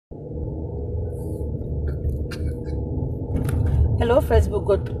Hello, Facebook.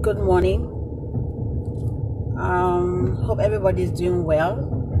 Good morning. Hope everybody's doing well.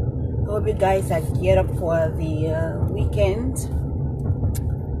 Hope you guys are geared up for the weekend.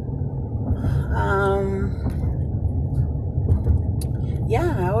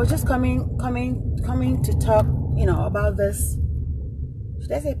 Yeah, I was just coming to talk, about this.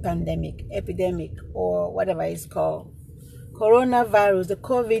 Should I say pandemic, epidemic, or whatever it's called, coronavirus, the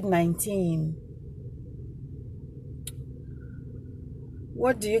COVID-19.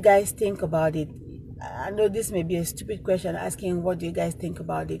 What do you guys think about it? I know this may be a stupid question asking what do you guys think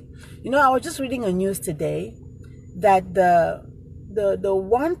about it. I was just reading a news today that the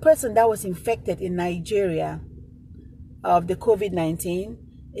one person that was infected in Nigeria of the COVID-19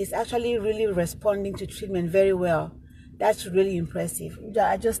 is actually really responding to treatment very well. That's really impressive.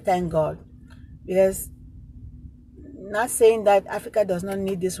 I just thank God, because not saying that Africa does not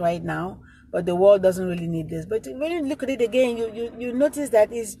need this right now, but the world doesn't really need this. But when you look at it again, you notice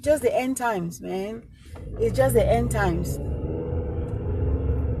that it's just the end times, man. It's just the end times.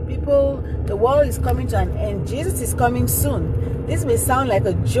 The world is coming to an end. Jesus is coming soon. This may sound like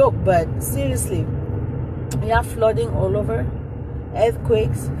a joke, but seriously, we have flooding all over,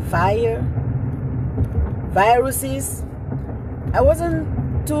 earthquakes, fire, viruses. It wasn't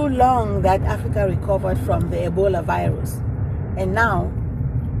too long that Africa recovered from the Ebola virus, and now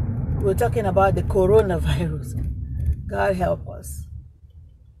we're talking about the coronavirus. God help us.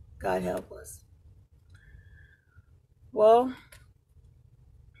 God help us. Well,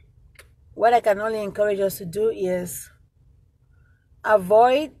 what I can only encourage us to do is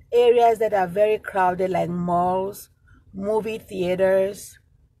avoid areas that are very crowded, like malls, movie theaters,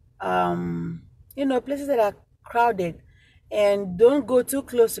 places that are crowded, and don't go too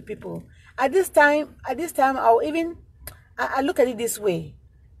close to people. At this time, I look at it this way.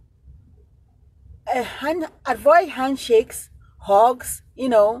 Avoid handshakes, hugs,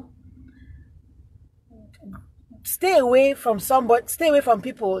 stay away from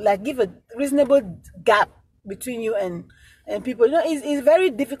people, like give a reasonable gap between you and people. It's very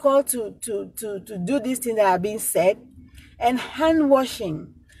difficult to do these things that are being said. And hand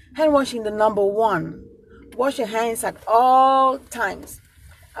washing, the number one. Wash your hands at all times.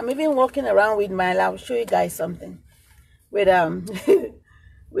 I'm even walking around with I'll show you guys something with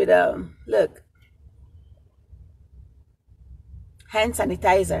look, hand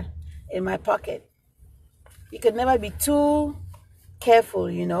sanitizer in my pocket. You can never be too careful,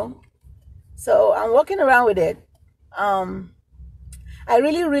 So I'm walking around with it. I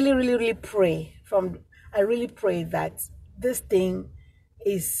really pray that this thing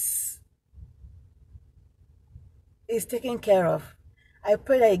is taken care of. I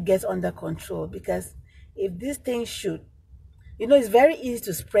pray that it gets under control, because if this thing should, it's very easy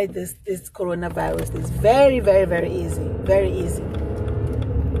to spread this coronavirus. It's very, very, very easy. Very easy.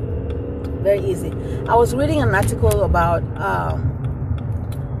 Very easy. I was reading an article about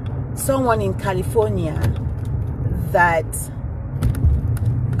someone in California that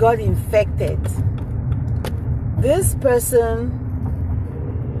got infected. This person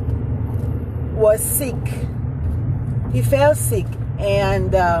was sick. He fell sick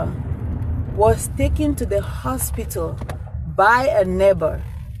and was taken to the hospital by a neighbor.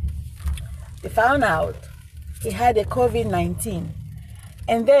 They found out he had a COVID-19.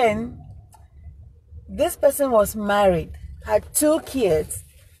 And then this person was married, had 2 kids,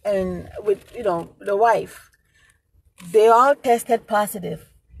 and with the wife. They all tested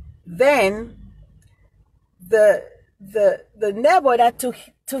positive. Then the neighbor that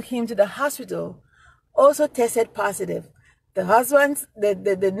took him to the hospital also tested positive. The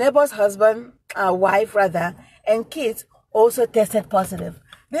neighbor's husband, wife rather, and kids also tested positive.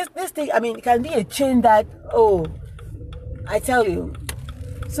 This thing, it can be a chain that, I tell you.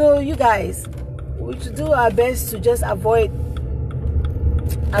 So you guys, we should do our best to just avoid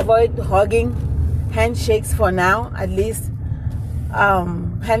hugging, handshakes for now, at least.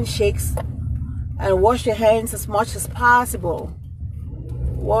 Handshakes, and wash your hands as much as possible.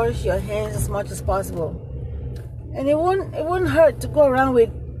 Wash your hands as much as possible. And it won't hurt to go around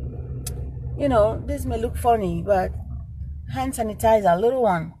with, this may look funny, but hand sanitizer, a little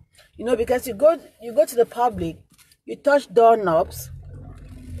one. Because you go to the public, you touch doorknobs,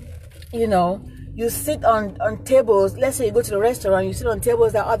 you sit on tables. Let's say you go to the restaurant, you sit on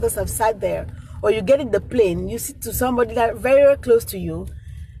tables that others have sat there. Or you get in the plane, you sit to somebody that very, very close to you.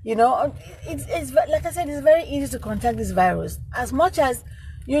 It's like I said, it's very easy to contact this virus. As much as,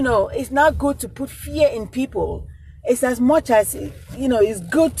 it's not good to put fear in people. It's as much as, it's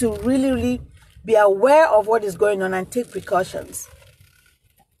good to really, really be aware of what is going on and take precautions.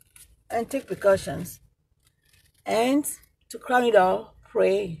 And to crown it all,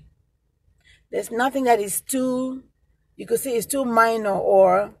 pray. There's nothing that is too, you could say, is too minor,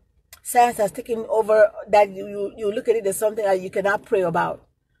 or science has taken over, that you look at it as something that you cannot pray about.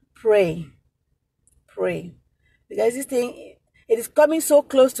 Pray. Pray. Because this thing, it is coming so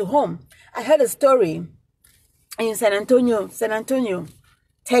close to home. I heard a story in San Antonio,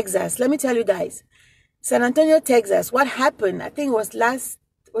 Texas. Let me tell you guys. San Antonio, Texas, what happened, I think it was last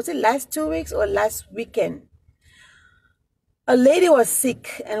 2 weeks or last weekend? A lady was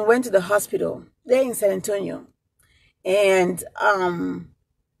sick and went to the hospital there in San Antonio. And,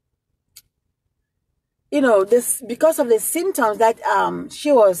 you know, this, because of the symptoms that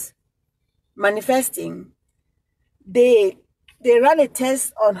she was manifesting, they ran a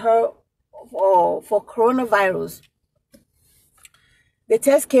test on her for coronavirus. The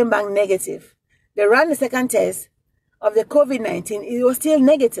test came back negative. They ran the second test of the COVID-19. It was still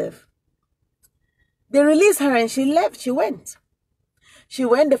negative. They released her and she left. She went.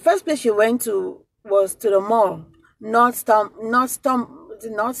 The first place she went to was to the mall, Nordstrom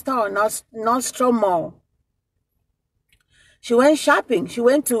Mall. She went shopping. She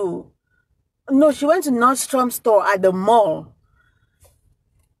went to Nordstrom store at the mall.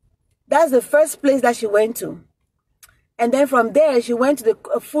 That's the first place that she went to. And then from there, she went to the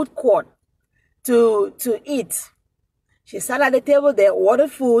food court to eat. She sat at the table there,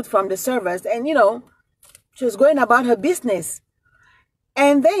 ordered food from the servers, and, you know, she was going about her business.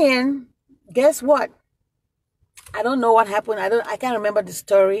 And then, guess what? I don't know what happened. I can't remember the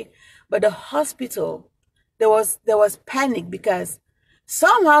story. But the hospital, there was panic because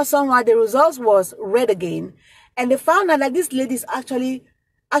somehow the results was red again. And they found out that this lady is actually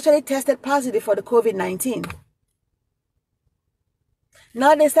tested positive for the COVID-19.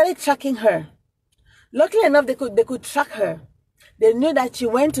 Now they started tracking her. Luckily enough, they could track her. They knew that she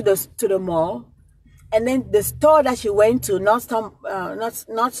went to the mall, and then the store that she went to, Nordstrom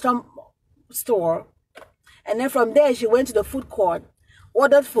store, and then from there she went to the food court,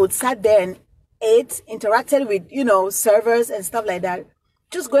 ordered food, sat there and ate, interacted with, you know, servers and stuff like that,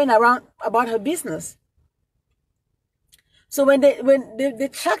 just going around about her business. So when they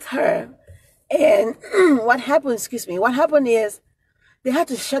tracked her, and what happened is they had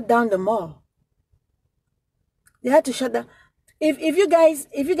to shut down the mall. They had to shut down. If you guys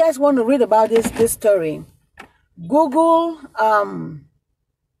want to read about this story, Google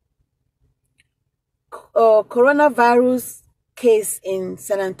coronavirus case in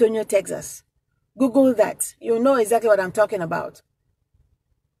San Antonio, Texas. Google that. You'll know exactly what I'm talking about.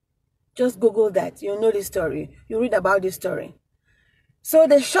 Just Google that. You'll know this story. You read about this story. So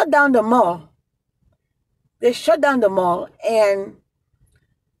they shut down the mall. And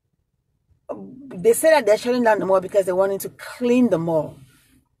they said that they're shutting down the mall because they wanted to clean the mall.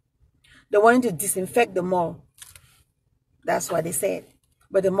 They wanted to disinfect the mall. That's what they said.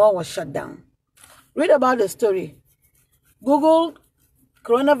 But the mall was shut down. Read about the story. Google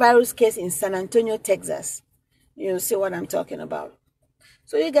coronavirus case in San Antonio, Texas. You'll see what I'm talking about.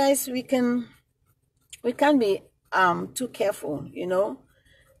 So you guys, we can't be too careful, you know.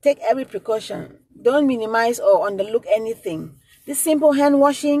 Take every precaution. Don't minimize or underlook anything. This simple hand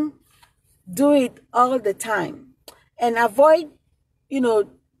washing, do it all the time. And avoid, you know,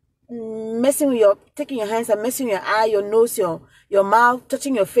 taking your hands and messing your eye, your nose, your mouth,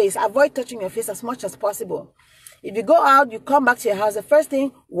 touching your face. Avoid touching your face as much as possible. If you go out, you come back to your house, the first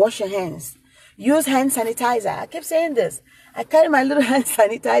thing, wash your hands. Use hand sanitizer. I keep saying this. I carry my little hand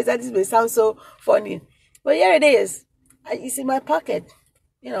sanitizer. This may sound so funny, but here it is. It's in my pocket.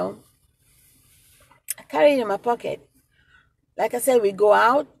 You know, I carry it in my pocket. Like I said, we go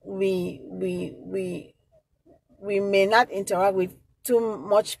out. We may not interact with too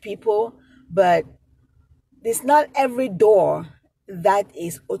much people, but it's not every door that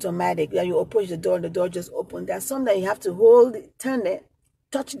is automatic. That you approach the door and the door just opens. There's some that you have to hold, turn it,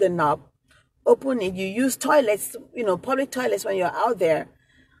 touch the knob, open it. You use toilets, you know, public toilets when you're out there.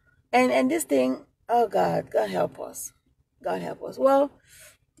 And this thing, oh God help us. God help us. Well,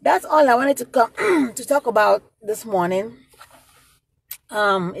 that's all I wanted to come to talk about this morning.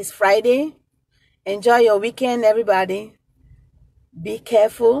 It's Friday. Enjoy your weekend, everybody. Be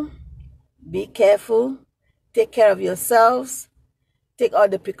careful. Be careful. Take care of yourselves. Take all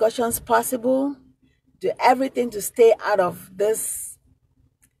the precautions possible. Do everything to stay out of this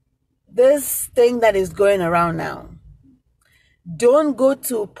thing that is going around now. Don't go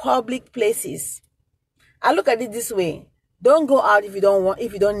to public places. I look at it this way. Don't go out if you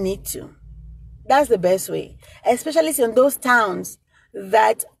don't need to. That's the best way. Especially in those towns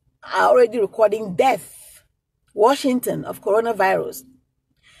that are already recording death. Washington, of coronavirus.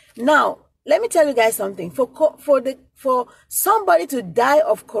 Now, let me tell you guys something. For somebody to die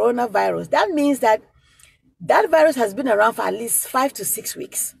of coronavirus, that means that virus has been around for at least 5 to 6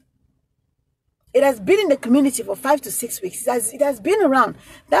 weeks. It has been in the community for 5 to 6 weeks. It has been around.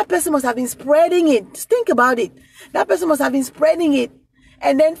 That person must have been spreading it. Just think about it. That person must have been spreading it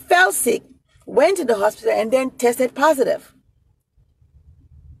and then fell sick, went to the hospital, and then tested positive.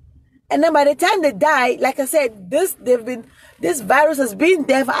 And then by the time they die, like I said, this virus has been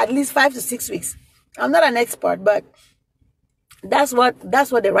there for at least 5 to 6 weeks. I'm not an expert, but that's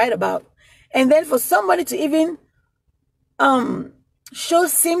what they write about. And then for somebody to even show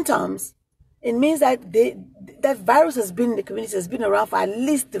symptoms, it means that that virus has been in the community, has been around for at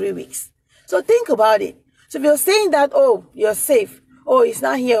least 3 weeks. So think about it. So if you're saying that, oh, you're safe, oh, it's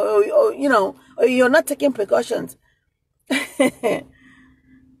not here, or you're not taking precautions,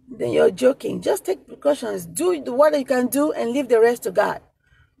 then you're joking. Just take precautions. Do what you can do and leave the rest to God.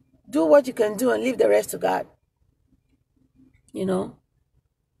 Do what you can do and leave the rest to God.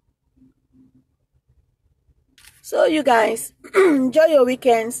 So you guys, enjoy your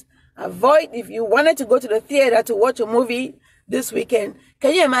weekends. Avoid, if you wanted to go to the theater to watch a movie this weekend,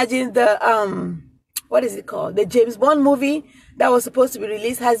 can you imagine the what is it called? The James Bond movie that was supposed to be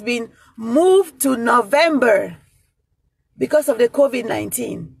released has been moved to November because of the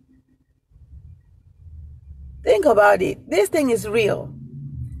COVID-19. Think about it. This thing is real.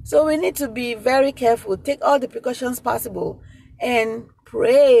 So we need to be very careful, take all the precautions possible, and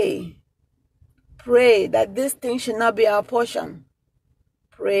pray that this thing should not be our portion.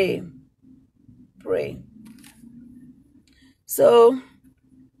 Pray. So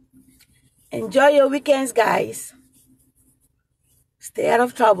enjoy your weekends, guys. Stay out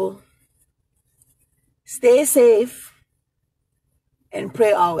of trouble. Stay safe and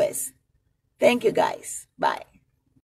pray always. Thank you, guys. Bye.